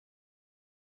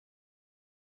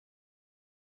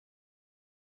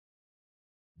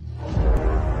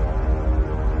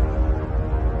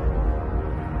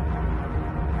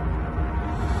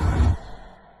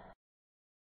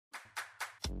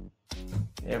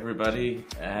Hey everybody,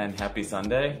 and happy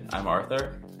Sunday. I'm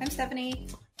Arthur. I'm Stephanie.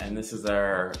 And this is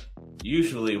our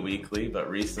usually weekly, but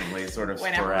recently sort of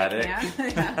sporadic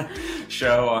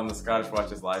show on the Scottish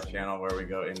Watches Live channel where we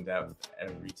go in depth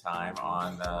every time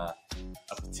on a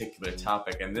particular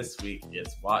topic. And this week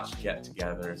it's watch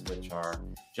get-togethers, which are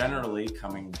generally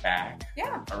coming back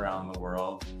around the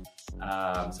world.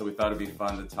 So we thought it'd be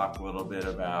fun to talk a little bit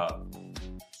about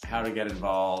how to get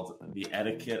involved, the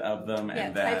etiquette of them,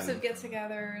 and then types of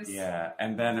get-togethers. Yeah,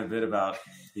 and then a bit about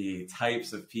the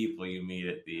types of people you meet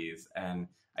at these. And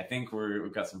I think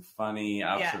we've got some funny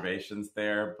observations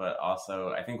there, but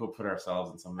also I think we'll put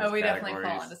ourselves in some of those categories. Definitely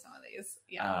fall into some of these.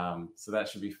 Yeah. So that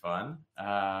should be fun.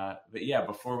 But yeah,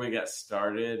 before we get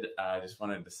started, I just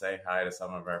wanted to say hi to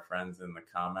some of our friends in the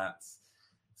comments.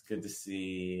 It's good to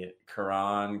see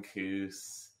Karan,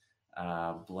 Koos,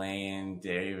 Blaine,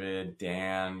 David,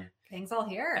 Dan. Gang's all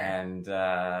here. And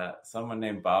someone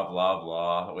named Bob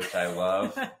Loblaw, which I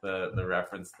love, the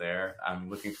reference there. I'm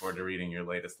looking forward to reading your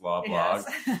latest law blog.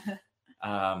 Yes.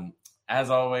 As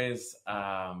always,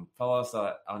 follow us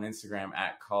on Instagram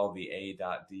at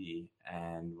callthe.a.d,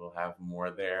 and we'll have more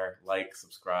there. Like,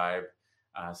 subscribe,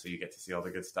 so you get to see all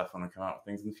the good stuff when we come out with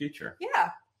things in the future.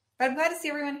 Yeah. But I'm glad to see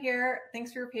everyone here.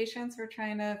 Thanks for your patience. We're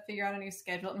trying to figure out a new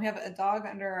schedule. And we have a dog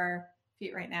under our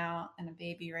feet right now and a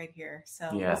baby right here. So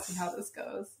We'll see how this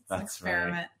goes. It's an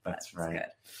experiment. That's right.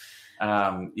 Good.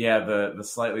 The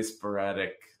slightly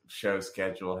sporadic show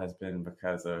schedule has been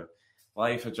because of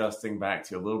life adjusting back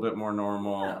to a little bit more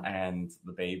normal and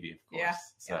the baby, of course.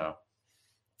 Yeah.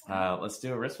 So let's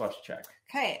do a wristwatch check.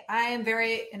 Okay. I am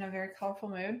in a very colorful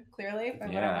mood, clearly, by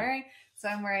what I'm wearing. So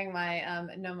I'm wearing my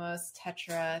Nomos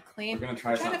Tetra Clean. We're going to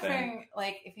try something.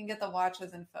 If you can get the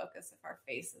watches in focus, if our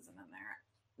face isn't in there.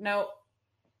 Nope.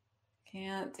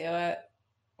 Can't do it.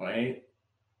 Wait.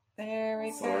 There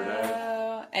we Sorta.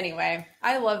 go. Anyway,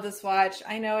 I love this watch.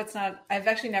 I know it's not, I've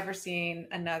actually never seen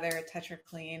another Tetra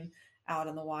Clean out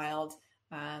in the wild.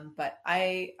 But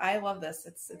I love this.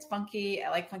 It's funky.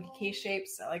 I like funky case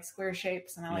shapes. I like square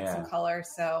shapes, and I like some color.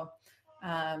 So,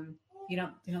 you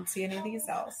don't see any of these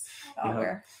else out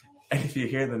there. And if you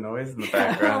hear the noise in the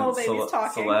background,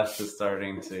 talking. Celeste is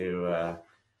starting to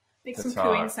make some talk,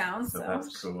 cooing sounds. So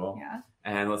that's cool. Yeah.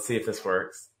 And let's see if this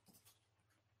works.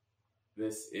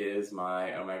 This is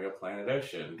my Omega Planet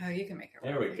Ocean. Oh, you can make it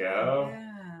work. There we go.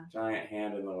 Yeah. Giant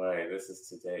hand in the way. This is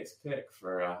today's pick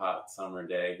for a hot summer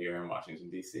day here in Washington,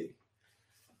 D.C.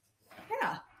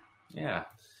 Yeah.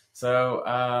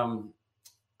 So,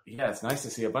 it's nice to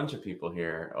see a bunch of people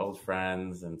here, old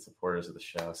friends and supporters of the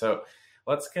show. So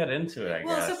let's get into it, I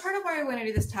guess. So part of why I want to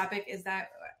do this topic is that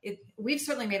we've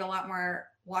certainly made a lot more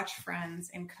watch friends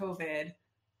in COVID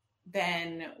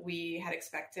than we had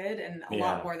expected, and a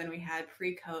lot more than we had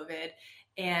pre-COVID.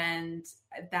 And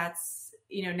that's,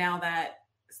 now that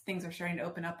things are starting to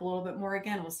open up a little bit more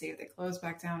again, we'll see if they close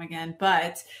back down again,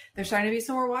 but there's starting to be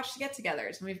some more watch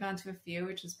get-togethers, and we've gone to a few,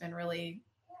 which has been really,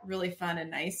 really fun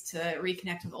and nice to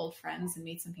reconnect with old friends and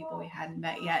meet some people we hadn't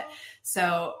met yet.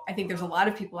 So I think there's a lot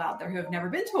of people out there who have never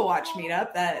been to a watch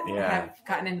meetup that have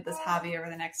gotten into this hobby over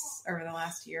the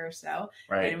last year or so.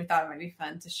 Right. And we thought it might be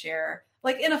fun to share,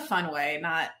 in a fun way,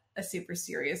 not a super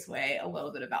serious way, a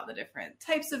little bit about the different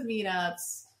types of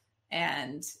meetups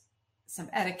and some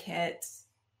etiquette,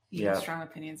 strong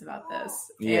opinions about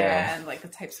this, and the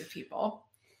types of people.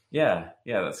 Yeah,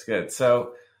 that's good.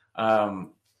 So,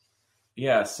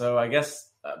 so I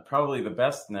guess probably the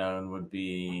best known would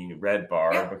be Red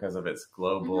Bar because of its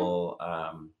global,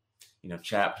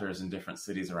 chapters in different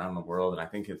cities around the world. And I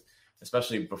think it's,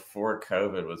 especially before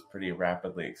COVID, was pretty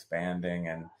rapidly expanding.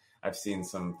 And I've seen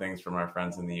some things from our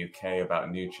friends in the UK about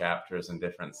new chapters in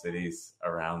different cities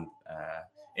around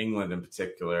England in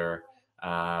particular,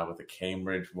 with a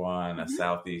Cambridge one, a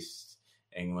Southeast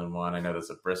England one. I know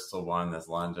there's a Bristol one, there's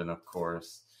London, of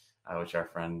course, which our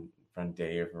friend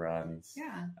Dave runs.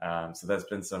 So there's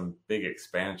been some big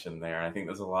expansion there. I think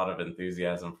there's a lot of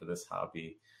enthusiasm for this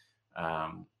hobby.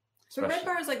 So Red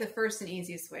Bar is the first and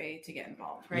easiest way to get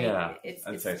involved, right? Yeah,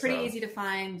 it's pretty easy to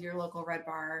find your local Red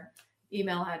Bar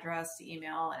email address to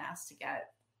email and ask to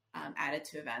get added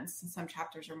to events. And some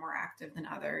chapters are more active than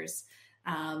others.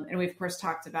 And we, of course,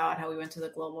 talked about how we went to the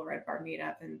Global Red Bar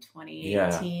meetup in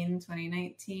 2018,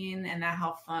 2019, and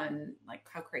how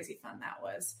crazy fun that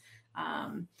was.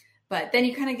 But then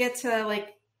you kind of get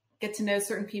to know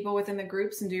certain people within the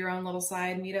groups and do your own little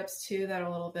side meetups too that are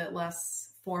a little bit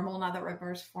less formal, not that Red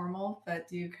Bar is formal, but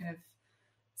do kind of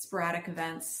sporadic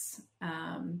events.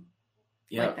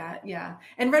 Like that. Yeah.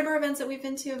 And Red Bar events that we've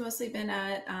been to have mostly been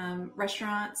at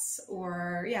restaurants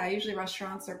usually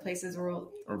restaurants or places or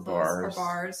bars, or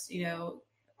bars,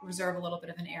 reserve a little bit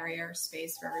of an area or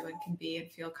space where everyone can be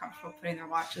and feel comfortable putting their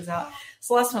watches out.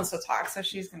 Celeste wants to talk, so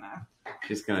she's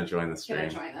gonna join the stream.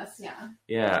 Join us, yeah.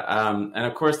 Yeah, and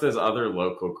of course there's other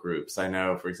local groups. I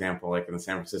know, for example, like in the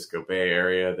San Francisco Bay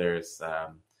Area, there's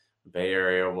Bay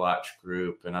Area Watch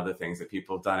Group and other things that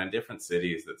people have done in different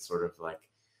cities that sort of like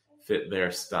fit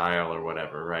their style or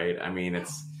whatever, right? I mean,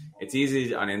 it's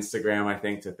easy on Instagram, I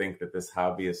think, to think that this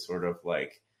hobby is sort of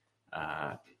like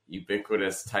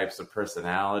ubiquitous types of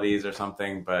personalities or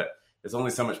something, but there's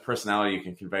only so much personality you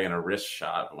can convey in a wrist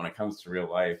shot. But when it comes to real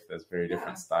life, there's very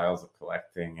different styles of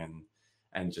collecting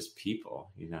and just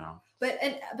people, you know. But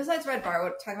and besides Red Bar,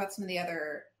 we'll talk about some of the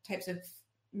other types of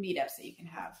meetups that you can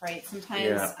have, right?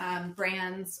 Sometimes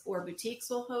brands or boutiques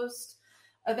will host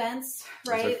events,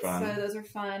 right? So those are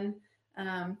fun.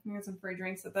 We get some free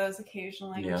drinks at those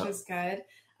occasionally, which is good.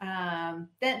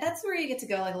 That's where you get to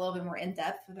go like a little bit more in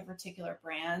depth with a particular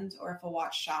brand, or if a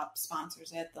watch shop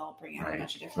sponsors it, they'll bring out a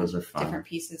bunch of different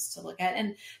pieces to look at.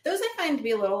 And those I find to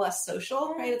be a little less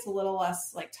social, right? It's a little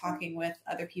less like talking with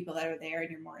other people that are there,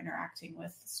 and you're more interacting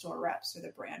with store reps or the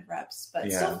brand reps, but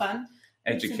still fun.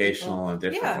 Educational in a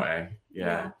different way.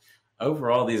 Yeah.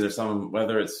 Overall, these are some,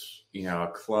 whether it's, you know, a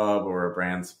club or a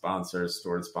brand sponsored,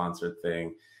 store sponsored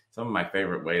thing, some of my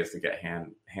favorite ways to get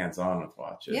hands-on with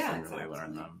watches and really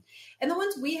learn them. And the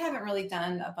ones we haven't really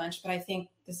done a bunch, but I think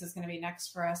this is going to be next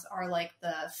for us, are like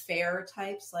the fair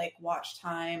types, like Watch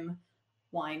Time,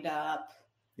 Wind Up,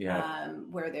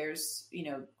 where there's, you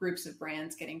know, groups of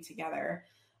brands getting together.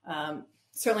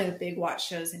 Certainly the big watch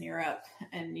shows in Europe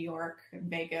and New York and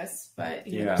Vegas, but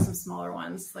you know, there's some smaller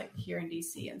ones like here in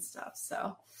DC and stuff.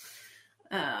 So,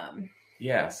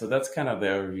 so that's kind of the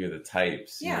overview of the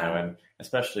types, you know, and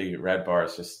especially Red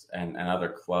Bars and other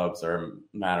clubs are a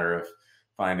matter of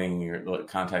finding your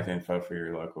contact info for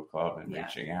your local club and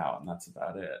reaching out, and that's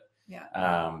about it.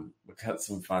 We've got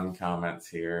some fun comments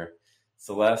here.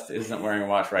 Celeste isn't wearing a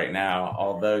watch right now,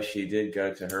 although she did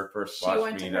go to her first watch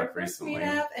meetup recently.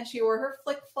 And she wore her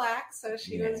flick flack, so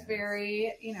she was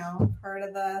very, you know, part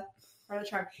of the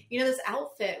charm. You know, this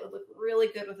outfit would look really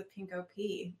good with a pink OP,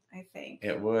 I think.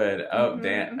 It would. Oh,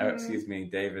 excuse me.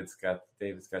 David's got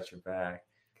your back.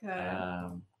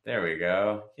 Good. There we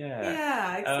go.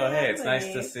 Yeah, exactly. Oh, hey, it's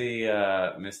nice to see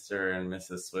Mr. and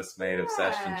Mrs. Swiss Maid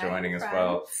Obsession joining as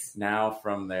well. Now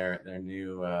from their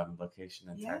new location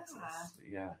in Texas.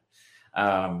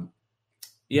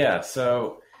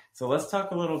 So let's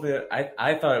talk a little bit.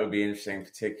 I thought it would be interesting,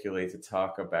 particularly to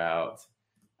talk about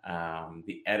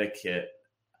the etiquette,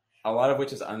 a lot of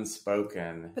which is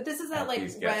unspoken. But this is at like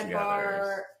Red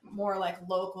Bar, more like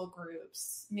local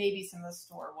groups, maybe some of the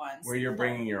store ones. Where you're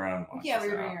bringing your own watches. Yeah, where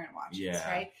you're bringing your own watches,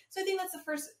 right? So I think that's the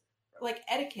first, like,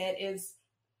 etiquette is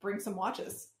bring some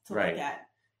watches to look at.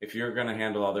 If you're going to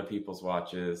handle other people's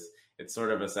watches, it's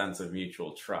sort of a sense of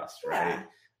mutual trust, right?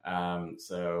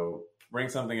 So bring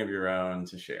something of your own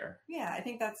to share. Yeah, I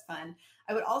think that's fun.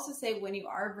 I would also say when you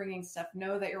are bringing stuff,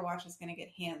 know that your watch is going to get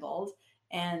handled.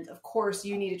 And of course,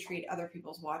 you need to treat other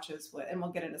people's watches with, and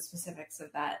we'll get into specifics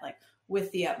of that, like with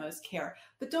the utmost care.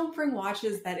 But don't bring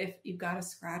watches that if you've got a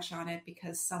scratch on it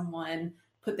because someone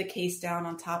put the case down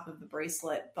on top of the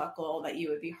bracelet buckle, that you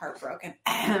would be heartbroken.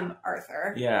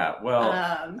 Arthur. Yeah, well,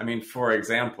 I mean, for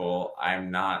example,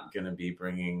 I'm not going to be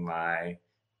bringing my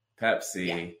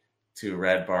Pepsi to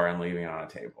Red Bar and leaving it on a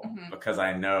table because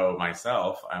I know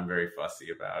myself, I'm very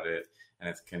fussy about it and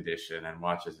its condition and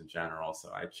watches in general.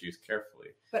 So I choose carefully.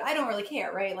 But I don't really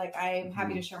care, right? Like, I'm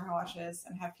happy to share my watches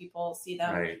and have people see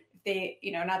them. Right. If they,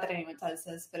 you know, not that anyone does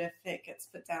this, but if it gets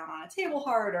put down on a table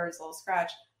hard or is a little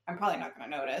scratch, I'm probably not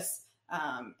going to notice.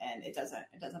 And it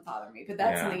doesn't bother me, but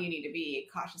that's something you need to be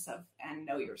cautious of and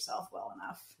know yourself well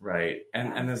enough. Right.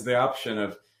 And there's the option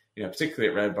of, you know, particularly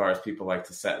at Red Bars, people like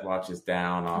to set watches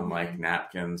down on like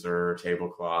napkins or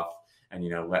tablecloth and, you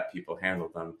know, let people handle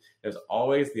them. There's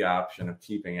always the option of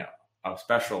keeping a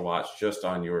special watch just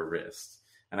on your wrist.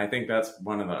 And I think that's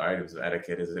one of the items of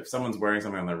etiquette is if someone's wearing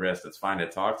something on their wrist, it's fine to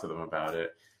talk to them about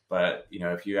it. But, you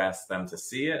know, if you ask them to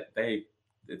see it,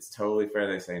 it's totally fair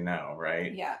they say no,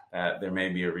 right? Yeah. There may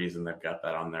be a reason they've got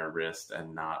that on their wrist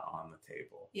and not on the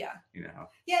table. Yeah. You know?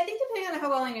 Yeah, I think depending on how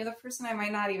well I knew the person, I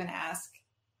might not even ask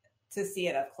to see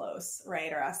it up close,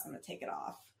 right? Or ask them to take it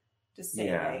off. Just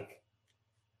say like,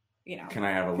 you know, can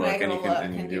I have a look? And you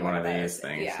can do one of these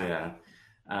things. Yeah.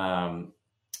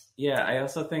 I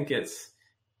also think it's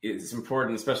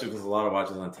important, especially with a lot of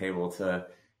watches on the table,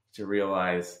 to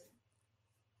realize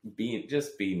be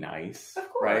nice, of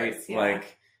course, right? Yeah.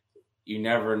 Like, you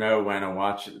never know when a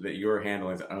watch that you're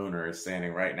handling's owner is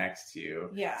standing right next to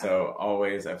you. Yeah. So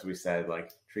always, as we said,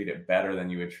 like, treat it better than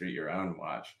you would treat your own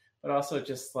watch. But also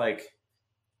just like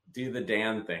do the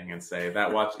Dan thing and say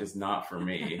that watch is not for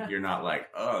me. You're not like,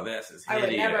 oh, this is hideous. I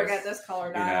would never get this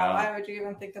color dial. Why would you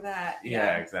even think of that?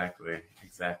 Yeah, exactly.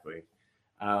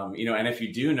 And if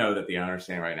you do know that the owner's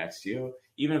standing right next to you,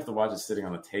 even if the watch is sitting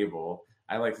on the table,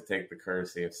 I like to take the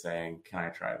courtesy of saying, can I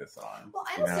try this on? Well,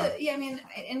 I also, I mean,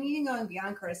 and even going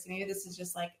beyond courtesy, maybe this is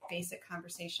just like basic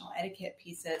conversational etiquette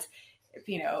pieces.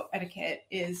 Etiquette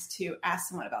is to ask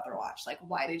someone about their watch. Like,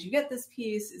 why did you get this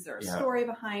piece? Is there a story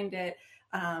behind it?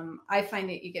 I find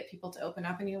that you get people to open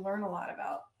up and you learn a lot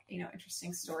about,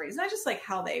 interesting stories, not just like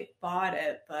how they bought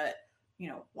it, but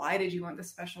why did you want this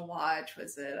special watch?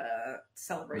 Was it a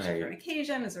celebration for an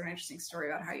occasion? Is there an interesting story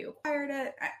about how you acquired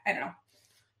it? I don't know.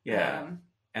 Yeah.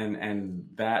 And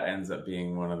that ends up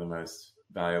being one of the most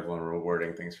valuable and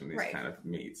rewarding things from these kind of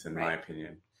meets, in my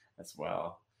opinion, as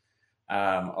well.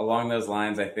 Along those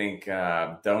lines, I think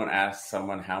don't ask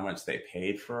someone how much they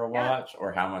paid for a watch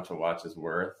or how much a watch is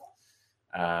worth.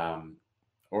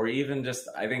 Or even just,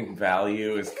 I think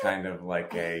value is kind of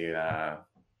like a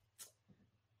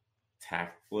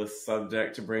tactless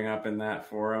subject to bring up in that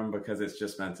forum, because it's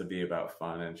just meant to be about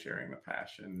fun and sharing the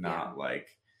passion, not like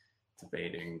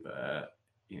debating the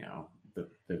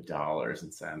dollars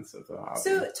and cents of the hobby.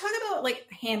 So talk about like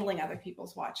handling other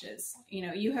people's watches.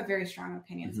 You have very strong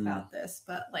opinions about this,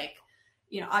 but like,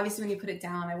 obviously when you put it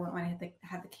down, I wouldn't want to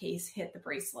have the case hit the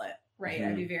bracelet, right?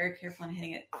 I'd be very careful in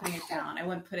putting it down. I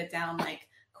wouldn't put it down like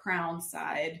crown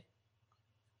side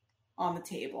on the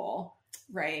table,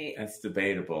 right? That's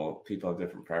debatable. People have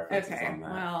different preferences on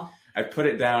that. Well, I put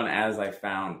it down as I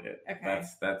found it. Okay.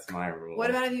 That's my rule.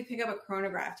 What about if you pick up a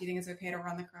chronograph? Do you think it's okay to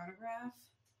run the chronograph?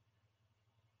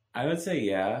 I would say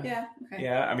yeah. Yeah. Okay.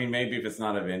 Yeah. I mean, maybe if it's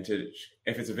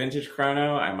a vintage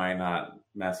chrono, I might not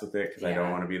mess with it because I don't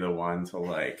want to be the one to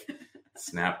like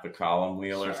snap the column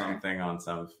wheel or something on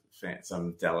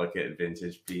some delicate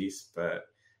vintage piece. But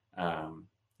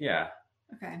yeah.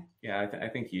 Okay. Yeah, I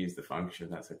think use the function.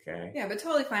 That's okay. Yeah, but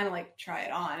totally fine to like try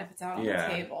it on if it's out on the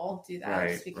table. Do that.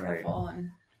 Right, just be careful. And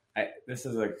this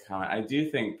is a comment. I do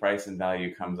think price and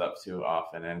value comes up too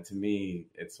often, and to me,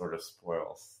 it sort of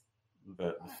spoils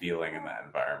the feeling in that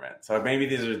environment. So maybe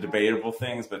these are debatable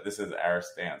things, but this is our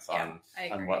stance on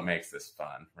what makes this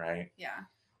fun, right? Yeah.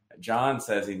 John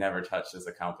says he never touches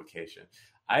a complication.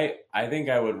 I think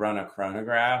I would run a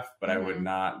chronograph, but I would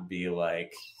not be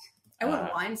like. I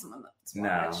wouldn't wind someone's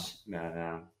watch.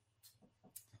 No.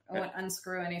 I wouldn't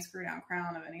unscrew any screw down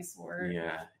crown of any sort.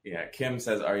 Yeah. Kim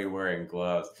says, are you wearing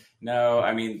gloves? No,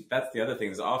 I mean, that's the other thing.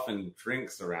 There's often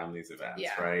drinks around these events,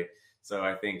 right? So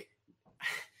I think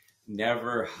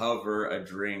never hover a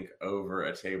drink over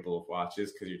a table of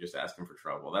watches because you're just asking for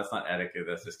trouble. That's not etiquette.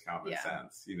 That's just common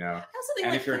sense,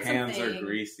 And if your hands are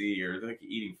greasy or like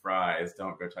eating fries,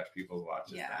 don't go touch people's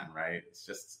watches then, right? It's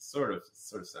just sort of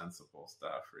sensible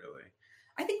stuff, really.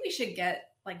 I think we should get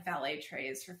like valet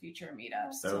trays for future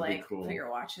meetups to like put your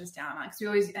watches down on, because we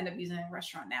always end up using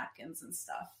restaurant napkins and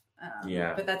stuff.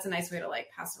 But that's a nice way to like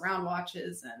pass around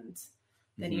watches, and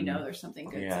then there's something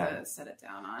good to set it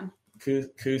down on.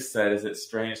 Koos said, is it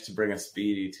strange to bring a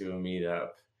Speedy to a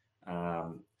meetup?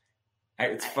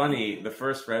 It's funny. The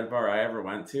first Red Bar I ever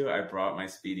went to, I brought my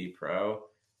Speedy Pro,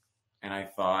 and I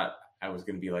thought I was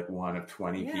going to be like one of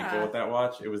 20 people with that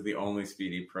watch. It was the only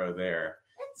Speedy Pro there.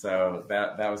 So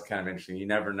that was kind of interesting. You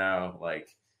never know, like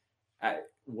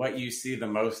what you see the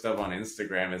most of on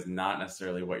Instagram is not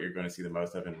necessarily what you're going to see the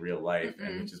most of in real life,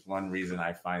 and which is one reason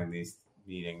I find these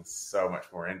meetings so much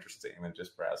more interesting than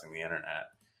just browsing the internet.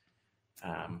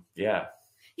 I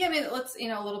mean, let's,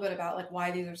 a little bit about like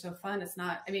why these are so fun. It's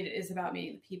not, I mean, it is about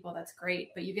meeting the people. That's great.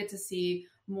 But you get to see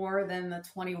more than the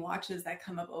 20 watches that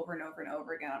come up over and over and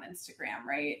over again on Instagram,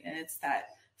 right? And it's that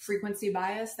frequency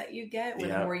bias that you get where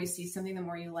the more you see something, the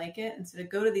more you like it. And so to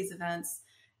go to these events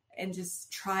and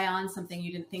just try on something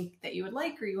you didn't think that you would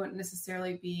like, or you wouldn't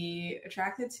necessarily be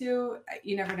attracted to,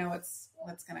 you never know what's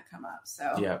going to come up.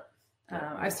 So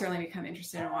I've certainly become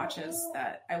interested in watches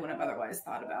that I wouldn't have otherwise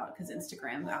thought about because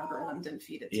Instagram's algorithm didn't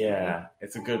feed it to me.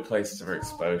 It's a good place for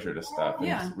exposure to stuff.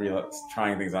 And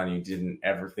trying things on you didn't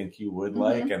ever think you would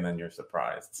like, and then you're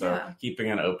surprised. So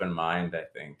keeping an open mind, I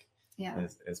think,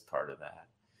 is part of that.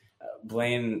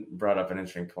 Blaine brought up an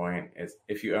interesting point. Is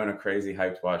if you own a crazy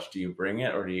hyped watch, do you bring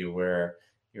it or do you wear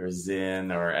your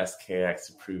Zinn or SKX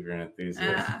to prove your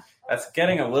enthusiasm? That's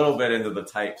getting a little bit into the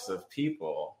types of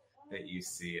people that you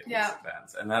see at these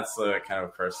events, and that's a kind of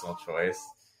a personal choice.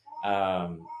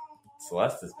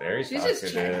 Celeste is very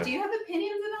talkative. Do you have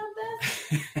opinions about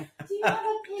this? Do you have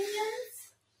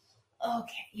opinions?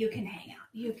 Okay, you can hang out.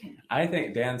 I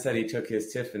think Dan said he took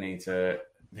his Tiffany to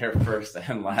their first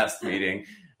and last meeting.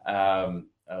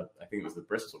 I think it was the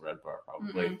Bristol Red Bar,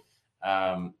 probably.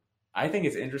 Mm-hmm. I think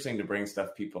it's interesting to bring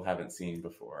stuff people haven't seen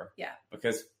before. Yeah.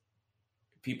 Because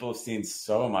people have seen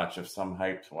so much of some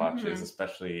hyped watches, Mm-hmm.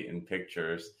 especially in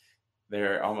pictures.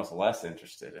 They're almost less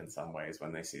interested in some ways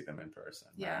when they see them in person.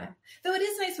 Yeah. Right? Though it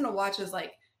is nice when a watch is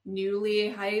like newly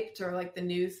hyped or like the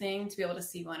new thing, to be able to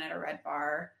see one at a Red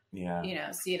Bar. Yeah. You know,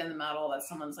 see it in the metal that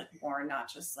someone's like worn, not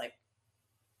just like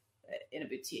in a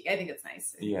boutique. I think it's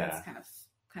nice. Yeah. It's kind of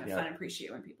fun and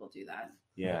appreciate when people do that.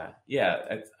 Yeah.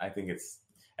 Yeah. I think it's,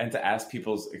 and to ask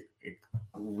people's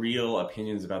real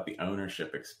opinions about the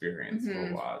ownership experience of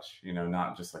a watch, you know,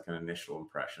 not just like an initial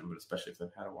impression, but especially if they've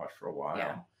had a watch for a while.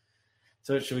 Yeah.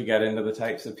 So should we get into the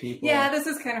types of people? Yeah, this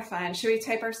is kind of fun. Should we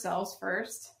type ourselves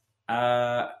first?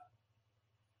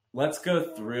 Let's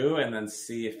go through and then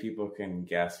see if people can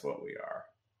guess what we are.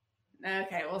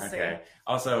 Okay, we'll see. Okay.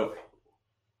 Also,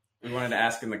 we wanted to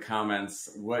ask in the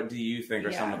comments, what do you think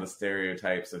are some of the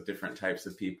stereotypes of different types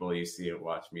of people you see at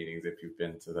watch meetings if you've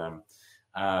been to them?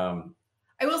 I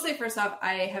will say, first off,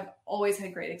 I have always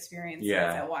had great experiences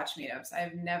at watch meetups.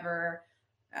 I've never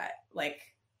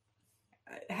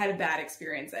had a bad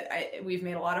experience. We've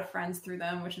made a lot of friends through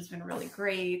them, which has been really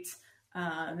great.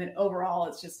 And overall,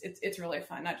 it's really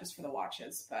fun, not just for the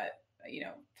watches, but you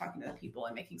know, talking to the people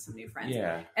and making some new friends.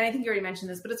 Yeah. And I think you already mentioned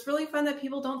this, but it's really fun that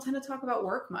people don't tend to talk about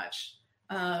work much.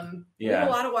 We have a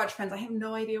lot of watch friends. I have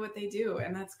no idea what they do,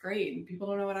 and that's great. And people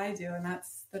don't know what I do, and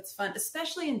that's fun,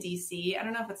 especially in DC. I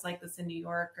don't know if it's like this in New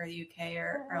York or the UK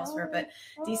or elsewhere, but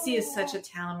DC is such a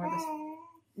town where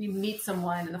you meet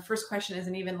someone and the first question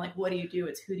isn't even like, what do you do?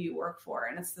 It's who do you work for?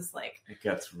 And it's this like it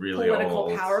gets really political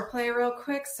old. Power play real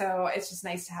quick. So it's just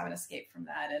nice to have an escape from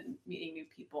that and meeting new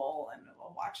people and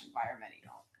a watch environment.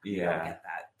 You don't get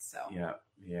that. So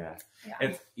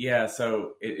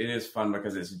so it is fun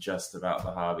because it's just about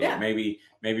the hobby. Yeah.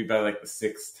 Maybe by like the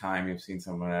sixth time you've seen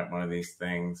someone at one of these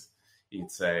things,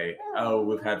 you'd say, oh,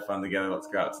 we've had fun together, let's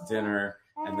go out to dinner.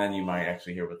 And then you might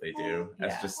actually hear what they do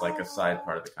as just like a side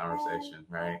part of the conversation,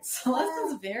 right?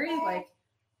 Celeste's very like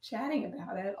chatting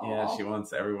about it all. Yeah, she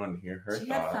wants everyone to hear her thoughts. She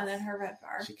had fun at her Red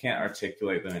Bar. She can't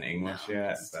articulate them in English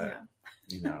yet, but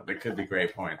you know, they could be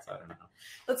great points. I don't know.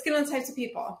 Let's get on the types of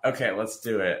people. Okay, let's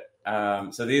do it.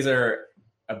 So these are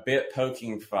a bit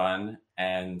poking fun,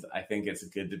 and I think it's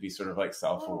good to be sort of like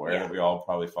self-aware that we all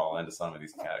probably fall into some of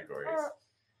these categories.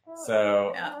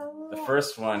 So the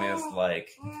first one is like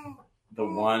the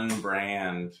one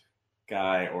brand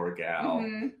guy or gal.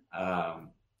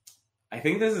 I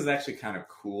think this is actually kind of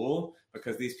cool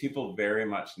because these people very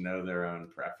much know their own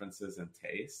preferences and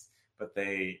tastes, but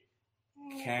they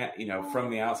can't, you know, from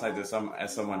the outside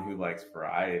as someone who likes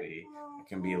variety, it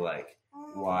can be like,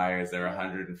 why is there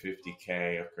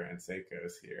 150K of Grand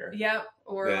Seikos here? Yep.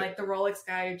 Or like the Rolex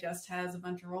guy who just has a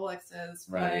bunch of Rolexes.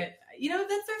 Right. But, you know,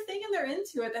 that's their thing and they're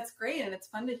into it. That's great. And it's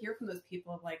fun to hear from those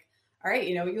people of like, all right,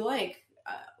 you know what you like,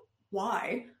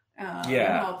 why?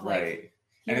 Right.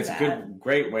 And it's a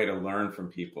great way to learn from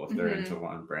people if they're into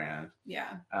one brand.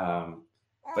 Yeah.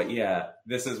 But yeah,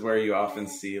 this is where you often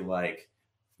see like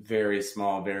very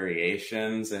small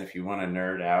variations, and if you want to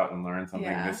nerd out and learn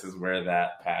something, this is where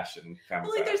that passion comes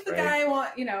like out. There's the guy,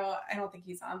 you know, I don't think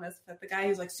he's on this, but the guy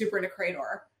who's like super into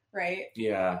Crador, right?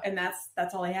 Yeah. And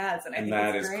that's all he has, and I think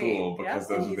that it's is great. cool because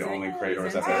those are the only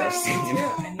Cradors I've ever ever seen.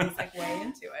 And he's like way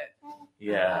into it.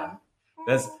 Yeah.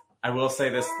 I will say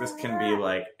this can be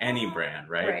like any brand,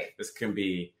 right? This can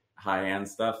be high-end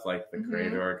stuff like the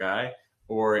Crador guy,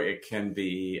 or it can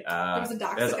be there's a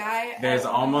Doxa guy. There's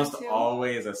almost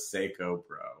always a Seiko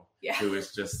bro who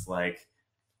is just like,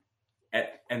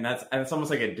 and it's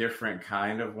almost like a different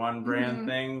kind of one brand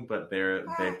thing, but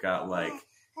they've got like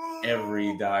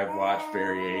every dive watch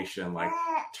variation, like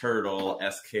Turtle,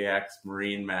 SKX,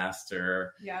 Marine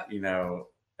Master, you know,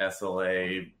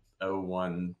 SLA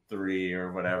 013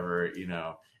 or whatever, you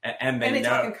know, and they know,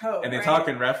 talk in code, and they talk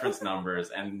in reference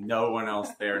numbers, and no one else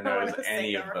there knows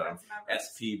any of them.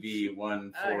 SPB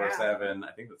 147,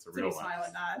 I think that's a real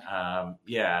one.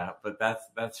 But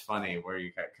that's funny where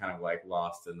you get kind of like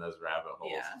lost in those rabbit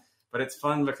holes. Yeah. But it's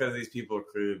fun because these people are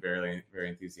clearly very, very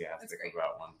enthusiastic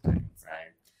about one thing,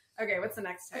 right? Okay, what's the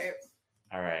next type?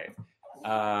 All right,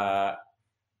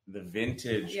 the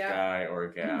vintage guy or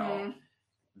gal.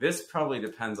 This probably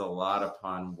depends a lot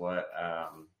upon what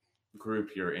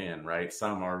group you're in, right?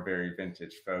 Some are very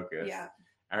vintage focused. Yeah.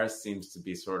 Ours seems to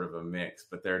be sort of a mix,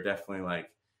 but they're definitely like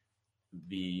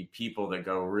the people that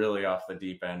go really off the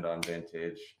deep end on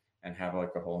vintage, and have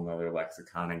like a whole nother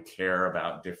lexicon and care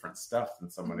about different stuff than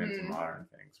someone into modern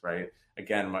things, right?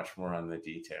 Again, much more on the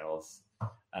details.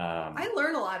 I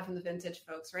learn a lot from the vintage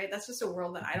folks, right? That's just a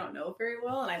world that I don't know very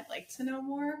well, and I'd like to know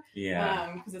more.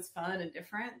 Yeah. Because it's fun and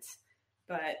different.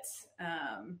 But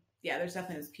yeah, there's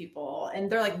definitely those people,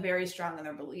 and they're like very strong in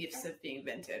their beliefs of being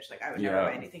vintage. Like, I would never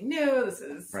buy anything new. This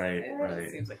is right.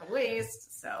 It seems like a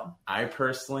waste. So I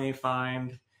personally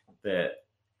find that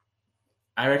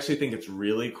I actually think it's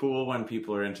really cool when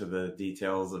people are into the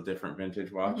details of different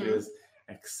vintage watches,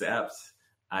 except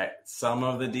some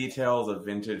of the details of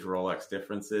vintage Rolex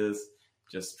differences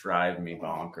just drive me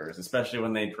bonkers, especially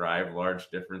when they drive large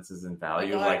differences in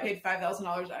value. Like, I paid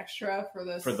 $5,000 extra for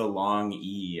this, for the long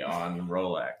E on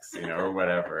Rolex, or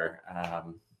whatever.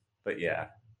 But yeah.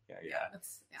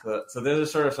 So those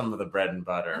are sort of some of the bread and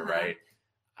butter, right?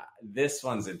 This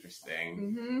one's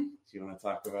interesting. Do you want to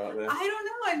talk about this? I don't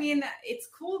know. I mean, it's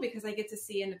cool because I get to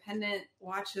see independent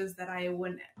watches that I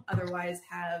wouldn't otherwise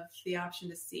have the option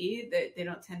to see. That they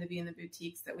don't tend to be in the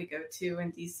boutiques that we go to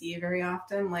in DC very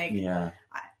often. Like, and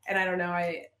I don't know.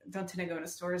 I don't tend to go into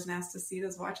stores and ask to see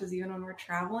those watches even when we're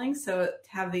traveling. So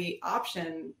to have the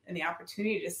option and the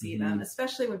opportunity to see them,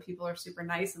 especially when people are super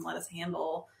nice and let us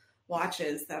handle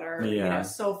watches that are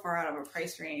so far out of a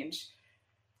price range.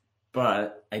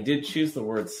 But I did choose the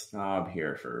word snob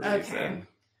here for a reason.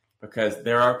 Because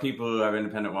there are people who have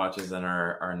independent watches and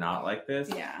are not like this.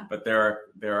 Yeah. But there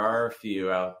are a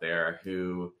few out there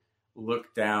who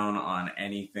look down on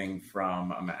anything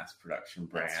from a mass production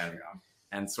brand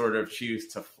and sort of choose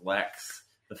to flex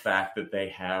the fact that they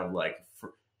have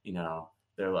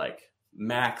they're like,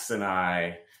 Max and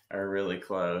I are really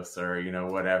close, or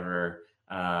whatever.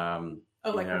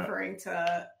 Referring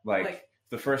to like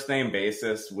the first name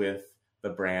basis with the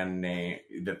brand name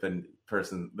that the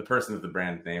person that the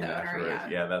brand name afterwards.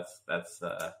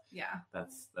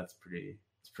 That's pretty.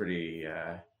 It's pretty.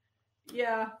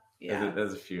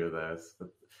 There's a few of those,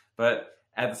 but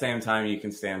at the same time, you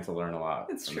can stand to learn a lot.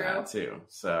 It's from true that too.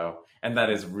 So, and that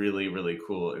is really, really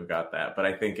cool that we've got that. But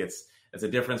I think it's a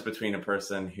difference between a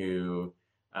person who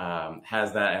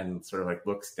has that and sort of like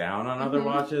looks down on other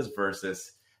watches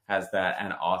versus has that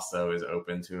and also is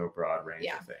open to a broad range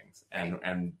of things.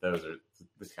 And those are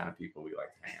the kind of people we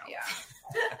like to hang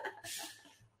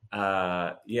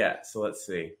out with. So let's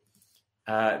see.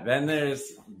 Then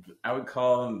there's, I would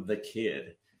call him the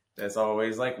kid. There's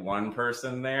always like one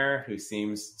person there who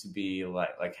seems to be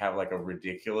like have like a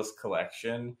ridiculous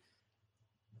collection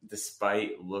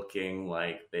despite looking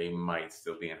like they might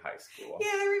still be in high school. Yeah,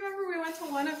 I remember we went to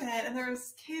one event and there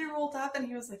was a kid who rolled up and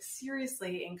he was like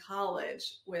seriously in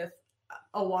college with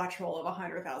a watch roll of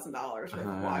 $100,000 worth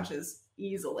of watches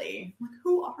easily. I'm like,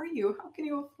 who are you? How can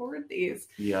you afford these?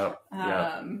 Yep.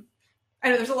 I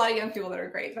know there's a lot of young people that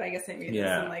are great, but I guess I mean this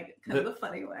in like kind of the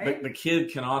funny way. The kid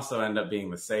can also end up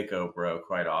being the Seiko bro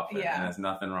quite often, and there's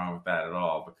nothing wrong with that at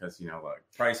all because like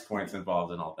price points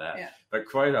involved and all that. Yeah. But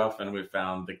quite often we've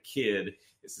found the kid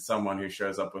is someone who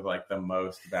shows up with like the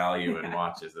most value in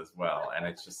watches as well, and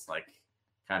it's just like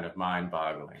kind of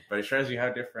mind-boggling. But it shows you how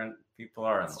different people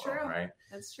are in the world, right?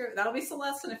 That's true. That'll be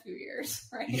Celeste in a few years,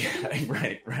 right? Yeah,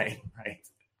 right.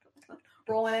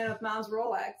 Rolling in with mom's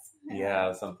Rolex.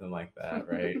 Yeah, something like that,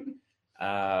 right?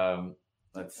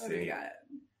 Let's see.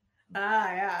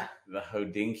 The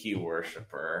Hodinkee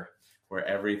worshiper, where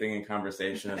everything in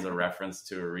conversation is a reference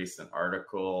to a recent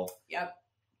article. Yep.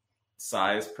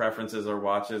 Size preferences or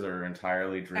watches are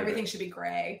entirely driven. Everything should be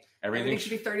gray. Everything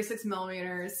should be 36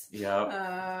 millimeters. Yep.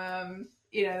 I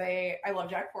love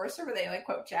Jack Forster, but they like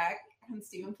quote Jack and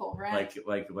Stephen Fulbrand.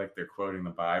 Like they're quoting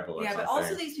the Bible or something. But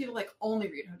also these people like only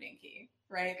read Hodinkee,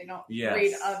 right? They don't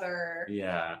read other.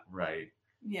 Yeah, right.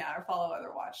 Yeah, or follow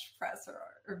other watch press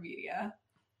or media.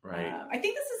 Right. I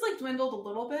think this is like dwindled a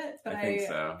little bit, but I think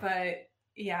so. But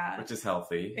yeah, which is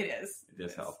healthy. It is. It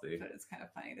is healthy. But it's kind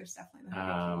of funny. There's definitely the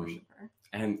Hodinkee worshiper.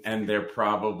 And they're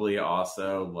probably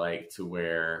also like to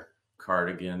wear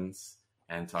cardigans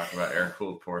and talk about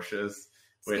air-cooled Porsches.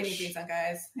 Skinny jeans on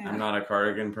guys. Yeah. I'm not a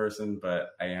cardigan person, but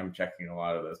I am checking a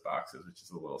lot of those boxes, which is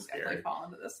a little scary. Definitely fall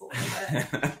into this a little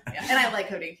bit. And I like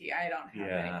Hodinkee. I don't have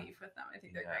any beef with them. I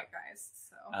think they're great guys.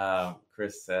 So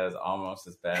Chris says almost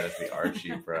as bad as the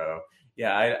Archie Bro.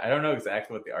 Yeah, I don't know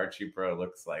exactly what the Archie Bro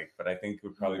looks like, but I think it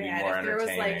would probably be more entertaining. If there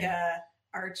was like a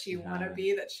Archie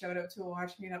wannabe that showed up to a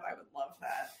watch meetup, I would love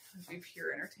that. It would be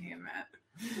pure entertainment.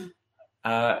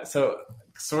 So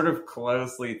sort of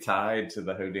closely tied to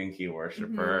the Hodinkee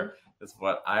worshiper is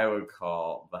what I would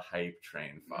call the hype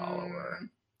train follower.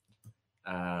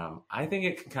 I think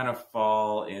it can kind of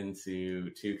fall into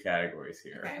two categories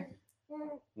here. Okay.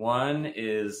 One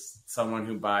is someone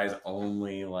who buys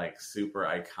only like super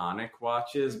iconic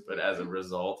watches, but as a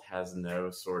result has no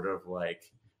sort of like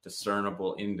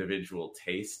discernible individual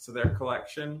taste to their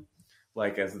collection,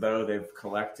 like as though they've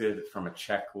collected from a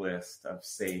checklist of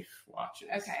safe watches.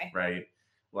 Okay. Right?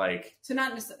 Like, so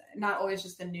not always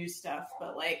just the new stuff,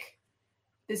 but like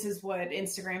this is what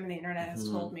Instagram and the internet has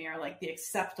told me are like the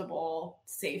acceptable,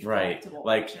 safe, collectible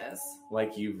watches.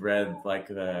 Like you've read like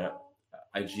a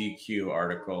GQ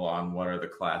article on what are the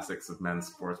classics of men's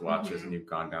sports watches, and you've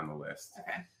gone down the list.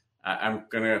 Okay. I'm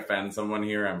gonna offend someone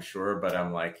here, I'm sure, but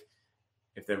I'm like,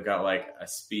 if they've got like a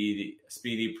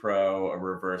Speedy Pro, a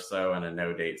Reverso, and a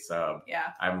No Date Sub,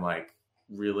 I'm like,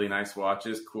 really nice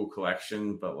watches, cool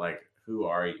collection, but like, who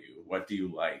are you? What do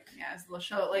you like? Yeah, it's a little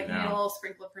show, like, you know, a little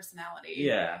sprinkle of personality.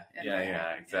 Yeah,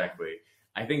 exactly.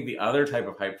 Yeah. I think the other type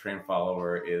of hype train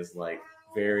follower is like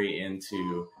very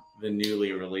into the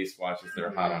newly released watches that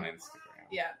are hot on Instagram.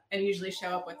 Yeah, and usually show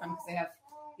up with them because they have,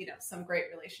 you know, some great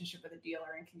relationship with a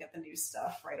dealer and can get the new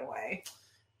stuff right away.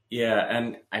 Yeah,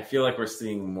 and I feel like we're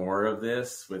seeing more of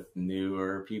this with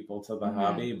newer people to the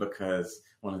hobby, because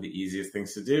one of the easiest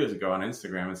things to do is go on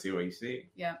Instagram and see what you see.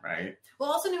 Yeah. Right?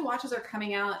 Well, also new watches are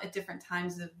coming out at different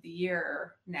times of the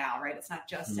year now, right? It's not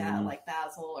just at like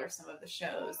Basel or some of the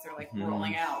shows. They're like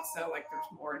rolling out. So like there's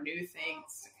more new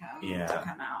things to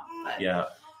come out. But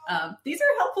these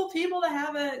are helpful people to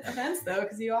have at events, though,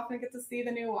 because you often get to see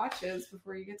the new watches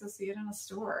before you get to see it in a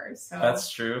store. So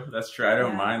That's true. I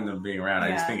don't mind them being around.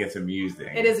 I just think it's amusing.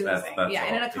 It is amusing. That's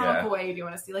and in a comical way, you do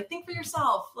want to see, like, think for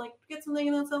yourself. Like, get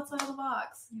something that's outside the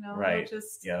box. You know, right?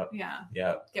 Just get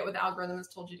what the algorithm has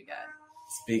told you to get.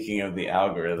 Speaking of the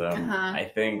algorithm, I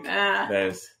think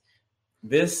there's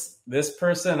this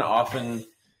person often,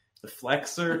 the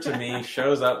flexer to me,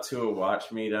 shows up to a watch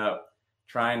meetup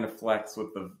trying to flex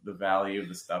with the value of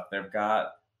the stuff they've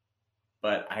got.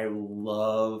 But I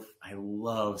love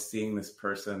seeing this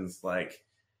person's like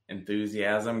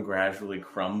enthusiasm gradually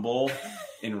crumble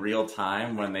in real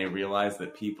time when they realize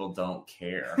that people don't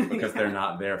care because they're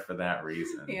not there for that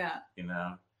reason. Yeah. You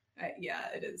know?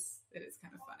 It is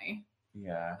kind of funny.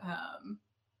 Yeah.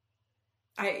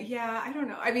 I don't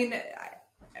know. I mean,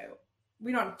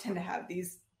 we don't tend to have too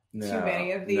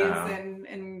many of these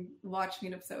and watch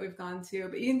meetups that we've gone to,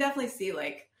 but you can definitely see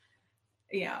like,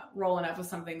 rolling up with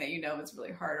something that you know is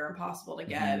really hard or impossible to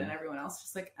get, and everyone else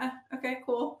just like, okay,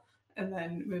 cool, and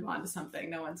then move on to something.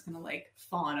 No one's gonna like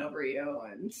fawn over you,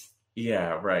 and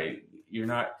right. You're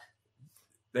not.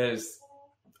 There's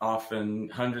often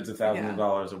hundreds of thousands of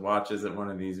dollars of watches at one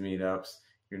of these meetups.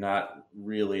 You're not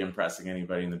really impressing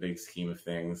anybody in the big scheme of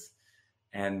things.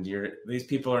 And these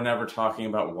people are never talking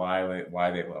about why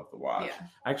they love the watch. Yeah.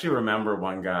 I actually remember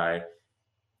one guy.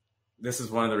 This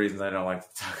is one of the reasons I don't like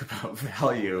to talk about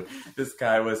value. This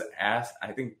guy was asked.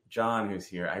 I think John, who's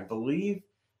here, I believe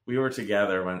we were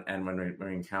together when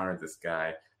we encountered this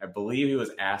guy. I believe he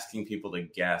was asking people to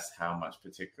guess how much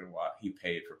particular watch he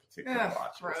paid for particular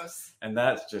watches. Gross. And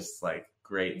that's just like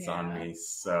grates on me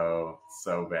so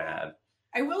bad.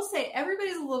 I will say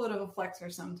everybody's a little bit of a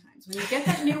flexer sometimes. When you get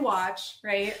that new watch,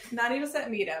 right? Not even at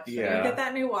meetups. But you get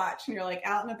that new watch and you're like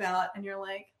out and about and you're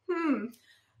like,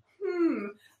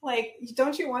 like,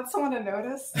 don't you want someone to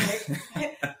notice?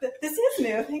 Like, this is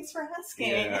new. Thanks for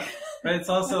asking. Yeah. But it's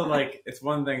also like, it's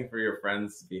one thing for your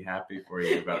friends to be happy for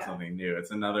you about something new.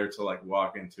 It's another to like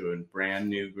walk into a brand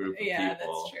new group of people. Yeah,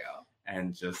 that's true.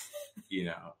 And just,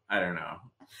 I don't know.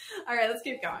 All right, let's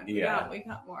keep going. Yeah. We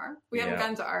got more. We haven't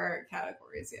gotten to our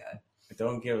categories yet.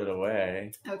 Don't give it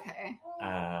away. Okay.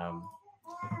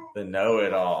 The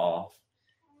know-it-all.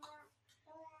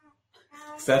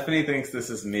 Stephanie thinks this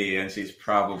is me, and she's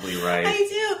probably right. I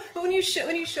do, but when you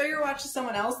show your watch to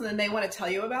someone else, and then they want to tell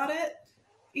you about it,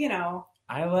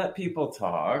 I let people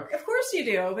talk. Of course you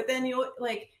do, but then you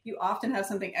often have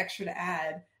something extra to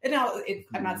add. And now,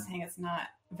 I'm not saying it's not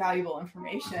valuable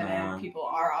information, and people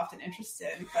are often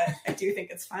interested, but I do think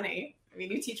it's funny. I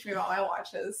mean, you teach me about my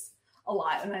watches a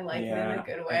lot, and I like it in a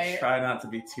good way. I try not to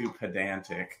be too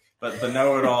pedantic, but the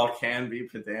know-it-all can be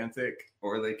pedantic,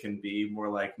 or they can be more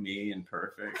like me and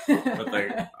perfect. But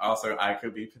I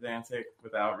could be pedantic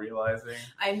without realizing.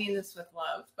 I mean this with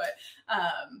love, but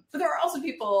there are also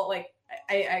people like.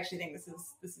 I actually think this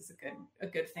is a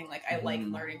good thing. Like I like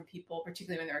learning from people,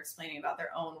 particularly when they're explaining about their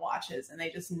own watches, and they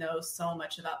just know so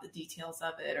much about the details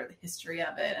of it or the history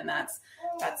of it, and that's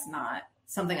not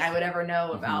something I would ever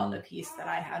know about a piece that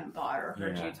I hadn't bought or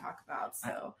heard you talk about.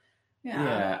 So,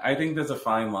 I think there's a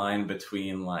fine line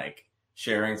between like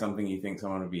sharing something you think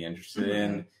someone would be interested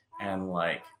in and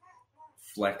like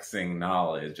flexing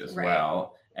knowledge as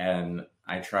well. And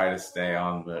I try to stay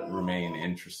on the remain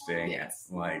interesting. Yes.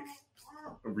 Like,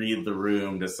 read the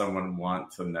room. Does someone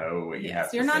want to know what you have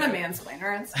to say? You're not a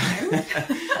mansplainer. It's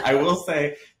fine. I will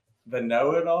say the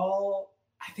know-it-all,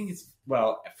 I think it's,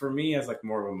 well, for me as like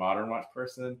more of a modern watch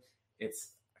person,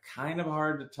 it's kind of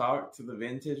hard to talk to the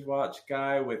vintage watch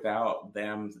guy without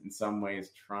them in some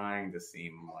ways trying to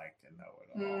seem like a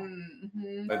know-it-all.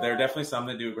 Mm-hmm. But there are definitely some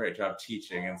that do a great job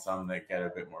teaching and some that get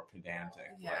a bit more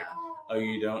pedantic. Yeah. Like, oh,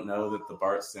 you don't know that the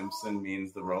Bart Simpson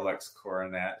means the Rolex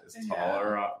Coronet is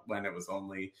taller when it was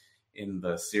only in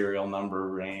the serial number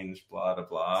range, blah, blah,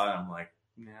 blah. I'm like,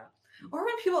 yeah. Or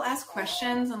when people ask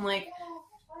questions and like,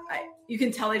 you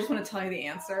can tell they just want to tell you the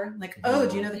answer. Like, oh,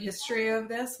 do you know the history of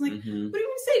this? I'm like, what do you want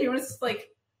to say? Do you want to like,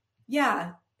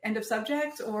 yeah, end of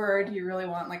subject? Or do you really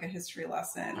want like a history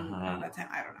lesson at that time?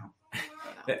 I don't know.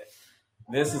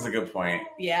 This is a good point.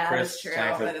 Yeah, Chris that's true.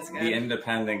 Jackson, That is good. the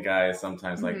independent guy is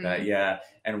sometimes like that. Yeah.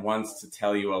 And wants to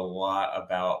tell you a lot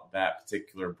about that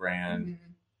particular brand,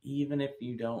 even if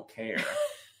you don't care,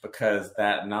 because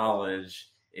that knowledge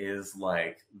is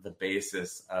like the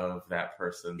basis of that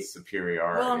person's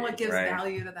superiority. Well, and what gives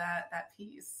value to that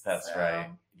piece. That's right.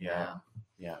 Yeah.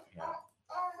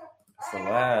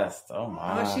 Celeste, oh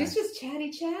my. Oh, she's just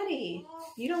chatty.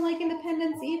 You don't like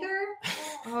independence either?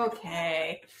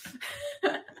 Okay.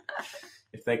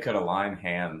 If they could align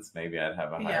hands, maybe I'd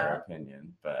have a higher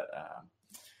opinion. But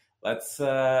let's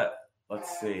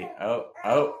see.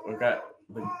 Oh, we've got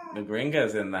the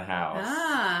Gringa's in the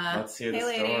house. Let's hear the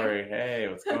story. Hey,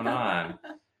 what's going on?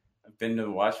 I've been to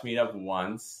the watch meetup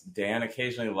once. Dan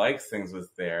occasionally likes things was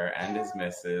there and his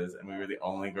missus, and we were the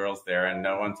only girls there and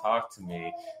no one talked to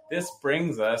me. This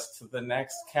brings us to the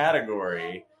next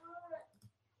category.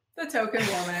 The token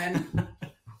woman.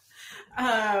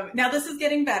 Now this is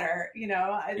getting better. You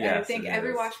know, I think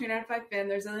every watch meetup I've been,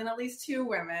 there's at least 2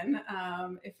 women,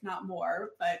 if not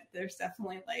more, but there's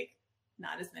definitely like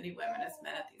not as many women as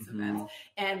men at these events.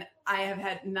 And I have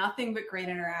had nothing but great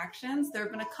interactions. There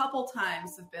have been a couple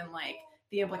times have been like,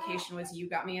 the implication was you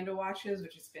got me into watches,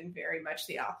 which has been very much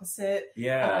the opposite.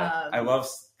 Yeah. I love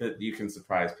that you can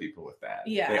surprise people with that.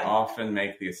 Yeah. They often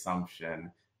make the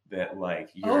assumption that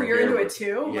like, you're into it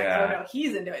too? Yeah. Like, oh no,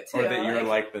 he's into it too. Or that you're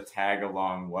like the tag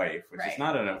along wife, which is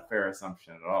not a fair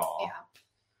assumption at all.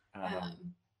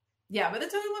 Yeah. But the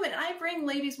token women, I bring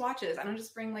ladies' watches. I don't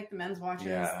just bring like the men's watches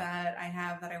that I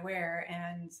have that I wear.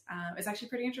 And it's actually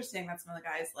pretty interesting that some of the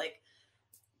guys like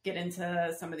get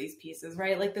into some of these pieces,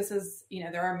 right? Like this is,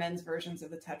 there are men's versions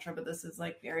of the Tetra, but this is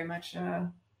like very much,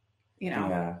 a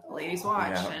ladies'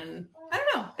 watch. Yeah. And I don't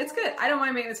know. It's good. I don't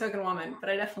mind being the token woman, but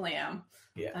I definitely am.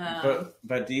 Yeah.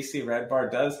 But DC Red Bar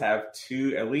does have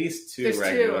at least two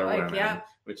regular women,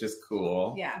 which is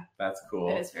cool. Yeah. That's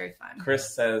cool. It is very fun.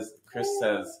 Chris says,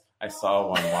 I saw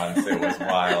one once. It was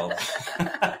wild.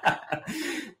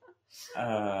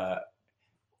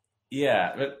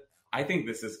 But I think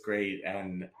this is great.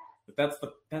 And that's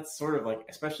sort of like,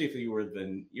 especially if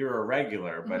you're a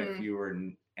regular, but if you were,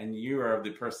 and you are of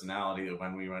the personality that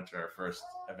when we went to our first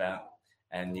event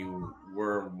and you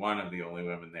were one of the only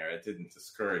women there, it didn't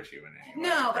discourage you in any way.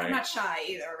 No, but I'm not shy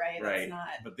either, right? Right. That's not...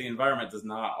 But the environment does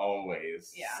not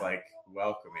always like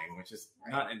welcoming, which is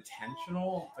not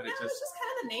intentional, but it's just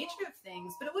kind of the nature of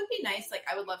things. But it would be nice. Like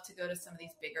I would love to go to some of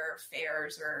these bigger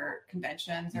fairs or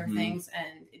conventions or things,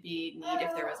 and it'd be neat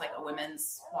if there was like a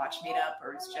women's watch meetup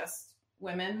or it's just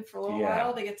women for a little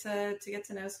while. They get to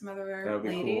know some other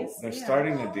ladies. Cool. They're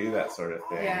starting to do that sort of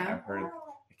thing. I've heard.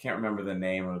 I can't remember the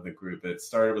name of the group, but it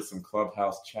started with some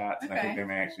Clubhouse chats, and I think they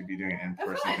may actually be doing an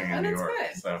in-person thing in New York.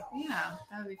 Good. So yeah,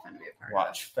 that would be fun to be a part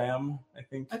Watch Femme, I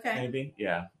think. Maybe.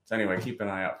 Yeah. So anyway, keep an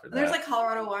eye out for that. There's like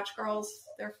Colorado Watch Girls.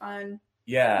 They're fun.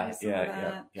 Yeah.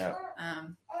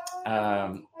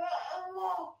 Oh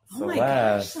my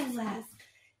gosh, Celeste.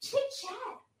 Chit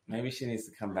chat. Maybe she needs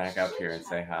to come back up here and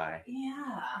say hi.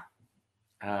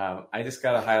 Yeah. I just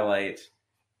got to highlight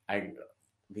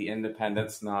the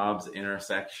independent snobs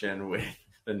intersection with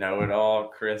the know-it-all.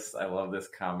 Chris, I love this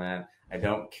comment. I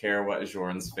don't care what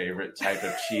Jorn's favorite type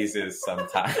of cheese is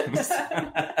sometimes.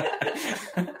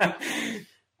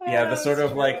 The sort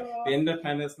of like the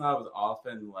independent snob is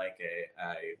often like a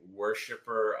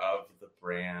worshiper of the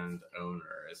brand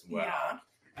owner as well,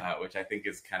 which I think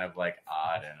is kind of like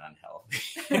odd and unhealthy.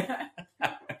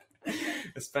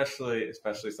 especially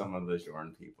some of the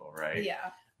Jorn people, right?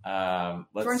 Yeah.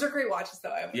 Jorns are great watches,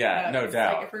 though. No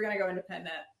doubt. Like, if we're gonna go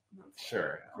independent,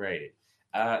 sure, great.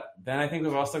 Then I think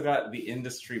we've also got the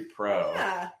Industry Pro,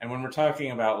 and when we're talking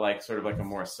about like sort of like a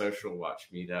more social watch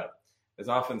meetup, there's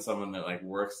often someone that like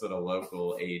works at a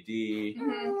local AD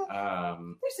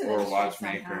or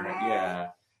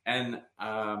watchmaker, and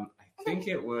I think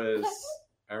it was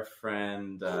our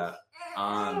friend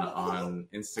on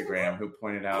Instagram who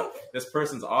pointed out this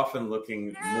person's often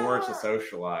looking more to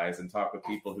socialize and talk with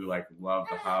people who like love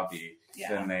the hobby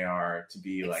than they are to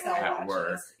be like at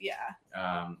work,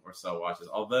 or sell watches.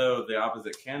 Although the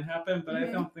opposite can happen, but I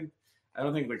don't think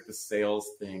like the sales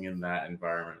thing in that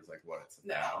environment is like what it's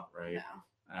about, right?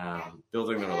 No.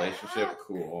 Building the relationship,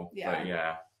 cool, but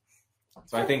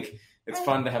so I think it's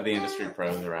fun to have the industry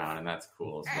pros around, and that's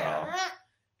cool as well.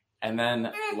 And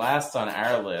then last on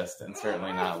our list, and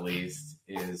certainly not least,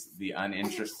 is the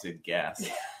uninterested guest.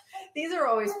 These are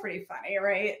always pretty funny,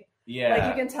 right? Yeah.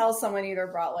 Like you can tell someone either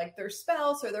brought like their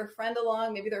spouse or their friend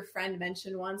along. Maybe their friend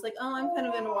mentioned once, like, oh, I'm kind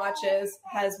of into watches,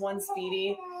 has one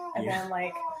speedy, and then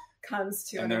like comes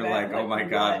to and an they're event, like, oh my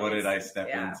God, what did I step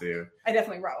into? I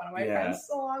definitely brought one of my friends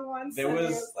along once. He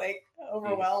was like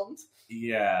overwhelmed.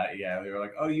 Yeah. They were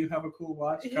like, oh, you have a cool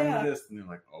watch? Come to this. And they're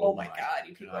like, oh my God,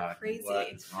 you people are crazy.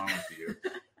 What is wrong with you?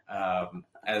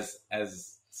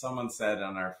 As someone said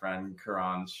on our friend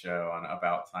Karan's show on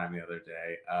About Time the other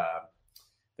day,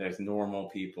 there's normal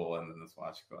people and then there's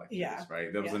watch collectors,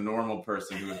 right? There was a normal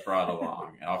person who was brought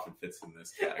along. It often fits in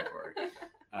this category.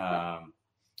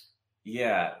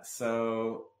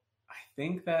 So I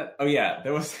think that,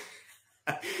 there was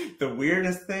the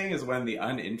weirdest thing is when the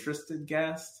uninterested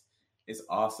guest is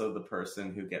also the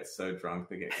person who gets so drunk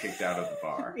they get kicked out of the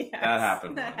bar. That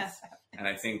happened once. And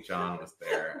I think John was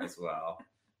there as well.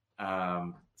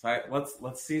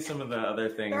 Let's see some of the other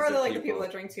things. There are the people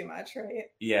that drink too much,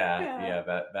 right?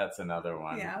 That's another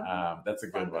one. That's a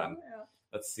good one. Yeah.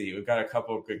 Let's see. We've got a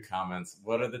couple of good comments.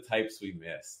 What are the types we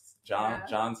missed?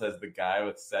 John says the guy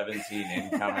with 17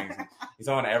 incomings. He's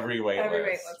on every wait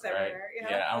list, right?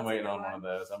 I'm waiting on one of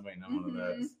those.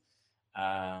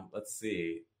 Let's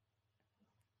see.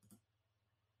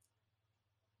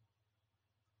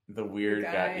 The weird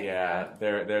guy.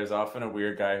 There's often a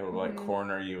weird guy who will like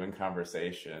corner you in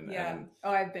conversation. And,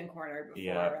 I've been cornered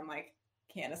before and like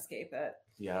can't escape it.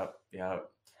 Yep.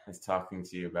 He's talking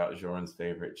to you about Jorn's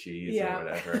favorite cheese or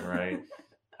whatever, right?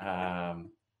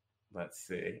 Let's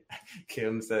see.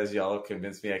 Kim says, y'all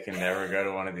convinced me I can never go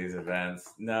to one of these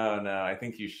events. No, I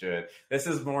think you should. This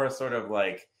is more sort of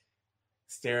like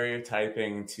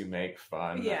stereotyping to make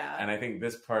fun. And I think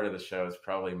this part of the show is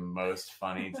probably most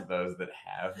funny to those that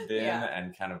have been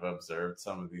and kind of observed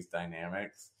some of these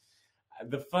dynamics.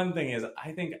 The fun thing is,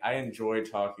 I think I enjoy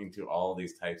talking to all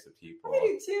these types of people. I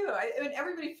do too. I mean,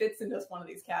 everybody fits into one of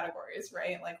these categories,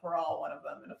 right? Like we're all one of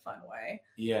them in a fun way.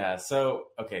 Yeah. So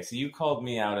you called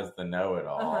me out as the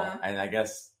know-it-all, and I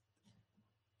guess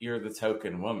you're the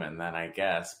token woman then, I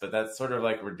guess. But that sort of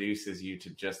like reduces you to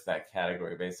just that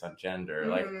category based on gender.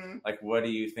 Like what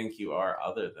do you think you are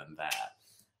other than that?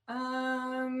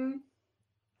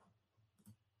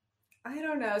 I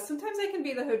don't know. Sometimes I can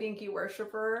be the Hodinkee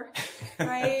worshiper,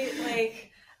 right?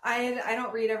 Like, I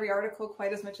don't read every article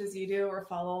quite as much as you do or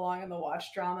follow along in the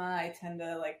watch drama. I tend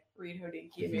to, like, read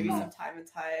Hodinkee and maybe some Time and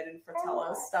Tide and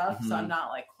Fratello stuff, so I'm not,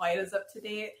 like, quite as up to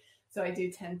date. So I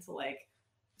do tend to, like,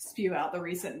 spew out the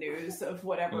recent news of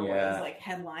whatever was, like,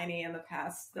 headlining in the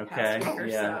past week or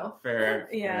so.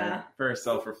 Fair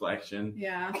self-reflection.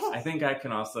 Yeah. I think I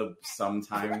can also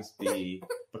sometimes be,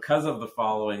 because of the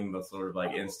following the sort of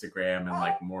like Instagram and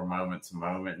like more moment to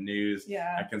moment news,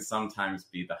 I can sometimes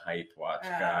be the hype watch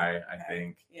guy, I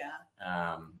think.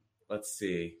 Let's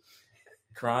see.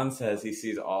 Karan says he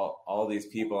sees all these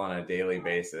people on a daily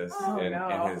basis in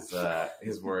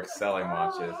his work selling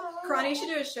watches. Karan, you should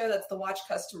do a show that's the watch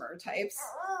customer types.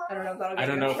 I don't know if that'll get I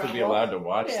don't know if we'd be allowed to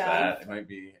watch that. It might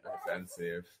be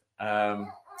offensive.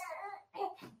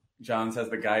 John says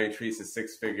the guy who treats a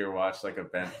 6-figure watch like a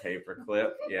bent paper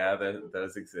clip. Yeah,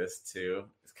 those exist too.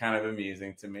 It's kind of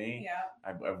amusing to me. Yeah.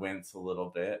 I wince a little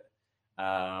bit.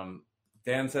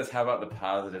 Dan says, how about the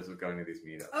positives of going to these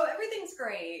meetups? Oh, everything's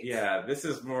great. Yeah, this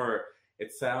is more,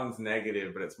 it sounds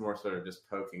negative, but it's more sort of just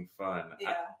poking fun.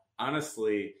 Yeah.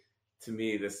 Honestly, to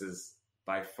me, this is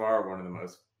by far one of the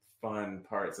most fun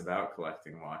parts about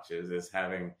collecting watches is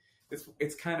having...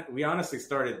 It's kind of, we honestly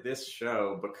started this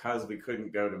show because we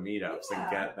couldn't go to meetups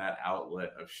and get that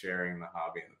outlet of sharing the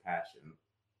hobby and the passion.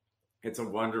 It's a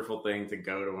wonderful thing to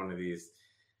go to one of these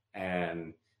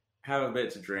and have a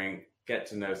bit to drink, get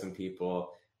to know some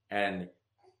people. And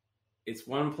it's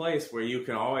one place where you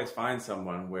can always find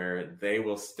someone where they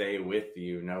will stay with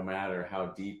you no matter how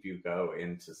deep you go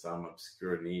into some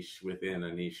obscure niche within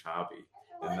a niche hobby.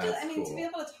 Well, cool. To be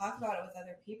able to talk about it with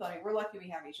other people, I mean, we're lucky we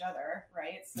have each other,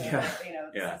 right? So,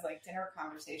 this is like dinner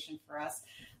conversation for us.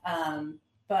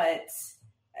 But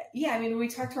yeah, I mean, when we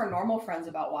talk to our normal friends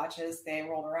about watches, they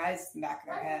roll their eyes in the back of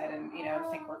their head and, you know,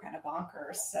 think we're kind of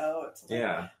bonkers. So it's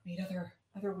like, meet other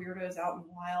weirdos out in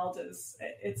the wild.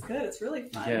 It's good. It's really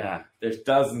fun. Yeah, there's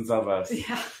dozens of us.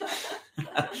 Yeah.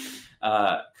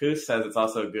 Koos says it's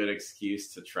also a good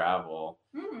excuse to travel.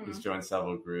 Mm. He's joined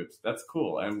several groups. That's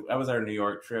cool. And that was our New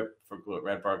York trip for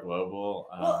Red Bar Global.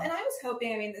 Well, and I was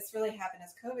hoping, I mean, this really happened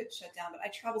as COVID shut down, but I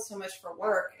travel so much for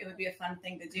work. It would be a fun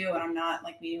thing to do. And I'm not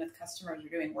like meeting with customers or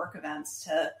doing work events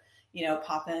to, you know,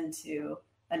 pop into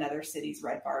another city's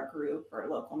Red Bar group or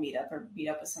local meetup or meet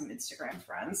up with some Instagram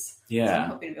friends. Yeah. So I'm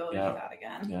hoping to be able to do that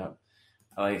again. Yeah.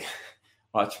 Like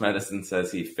Watch Medicine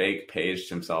says he fake paged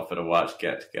himself at a watch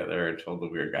get together and told the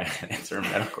weird guy to answer a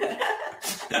medical.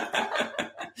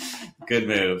 Good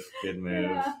move.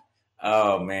 Yeah.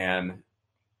 Oh man.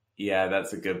 Yeah,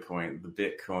 that's a good point. The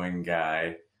Bitcoin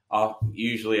guy,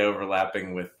 usually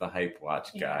overlapping with the Hype Watch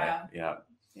guy. Yeah.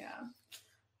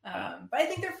 But I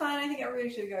think they're fun. I think everybody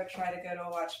should try to go to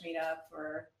a watch meetup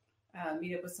or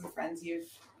meet up with some friends you've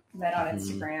met on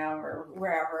Instagram or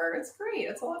wherever. It's great.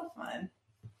 It's a lot of fun.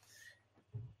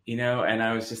 You know, and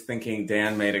I was just thinking,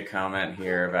 Dan made a comment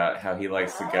here about how he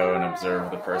likes to go and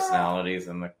observe the personalities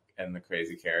and the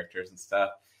crazy characters and stuff.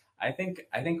 I think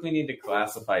we need to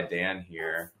classify Dan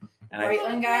here.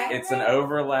 And guy? It's an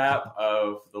overlap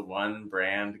of the one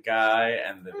brand guy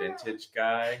and the vintage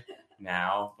guy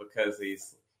now, because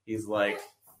he's like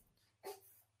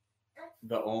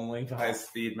the only buys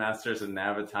Speedmasters and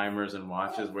Navitimers and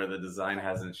watches where the design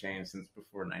hasn't changed since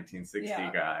before 1960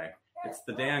 guy. It's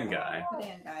the Dan guy. The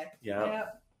Dan guy.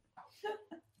 Yep.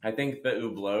 I think the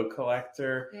Hublot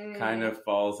collector kind of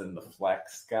falls in the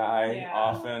flex guy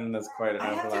often. That's quite an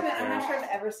overlap. I'm not sure I've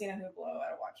ever seen a Hublot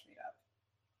at a watch meetup.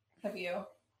 Have you?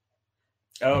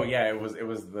 Oh yeah, it was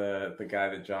the guy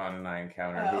that John and I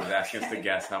encountered who was asking us to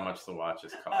guess how much the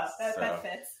watches cost. That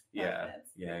fits.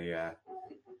 Yeah.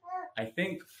 I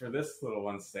think for this little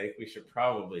one's sake, we should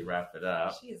probably wrap it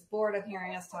up. She is bored of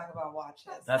hearing us talk about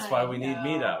watches. That's why we need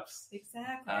meetups.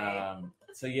 Exactly.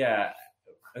 So yeah,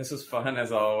 this was fun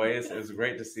as always. It was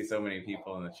great to see so many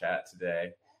people in the chat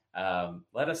today.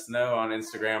 Let us know on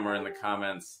Instagram or in the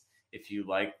comments if you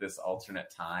like this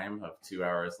alternate time of 2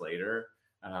 hours later.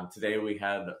 Today we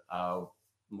had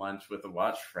lunch with a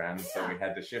watch friend, so we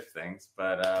had to shift things.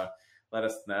 But let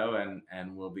us know,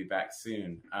 and we'll be back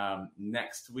soon.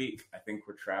 Next week, I think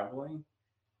we're traveling.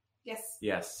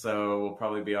 Yes. So we'll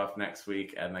probably be off next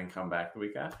week and then come back the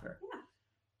week after.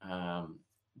 Yeah.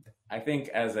 I think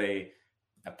as a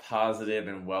positive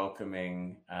and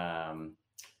welcoming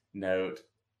note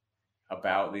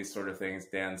about these sort of things,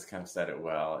 Dan's kind of said it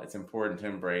well. It's important to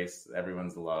embrace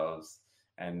everyone's loves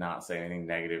and not say anything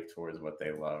negative towards what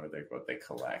they love or what they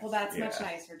collect. Well, that's much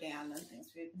nicer, Dan, than things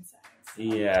we've been saying. So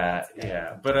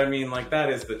Yeah. But I mean, like, that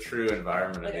is the true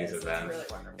environment of these events.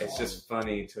 It's really wonderful. It's just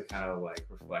funny to kind of like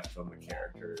reflect on the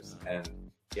characters. And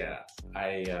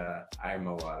I'm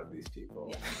a lot of these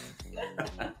people.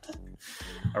 Yeah.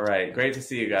 All right. Great to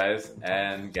see you guys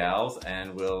and gals,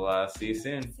 and we'll see you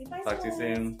soon. Bye, Talk to you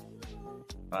soon.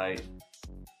 Bye.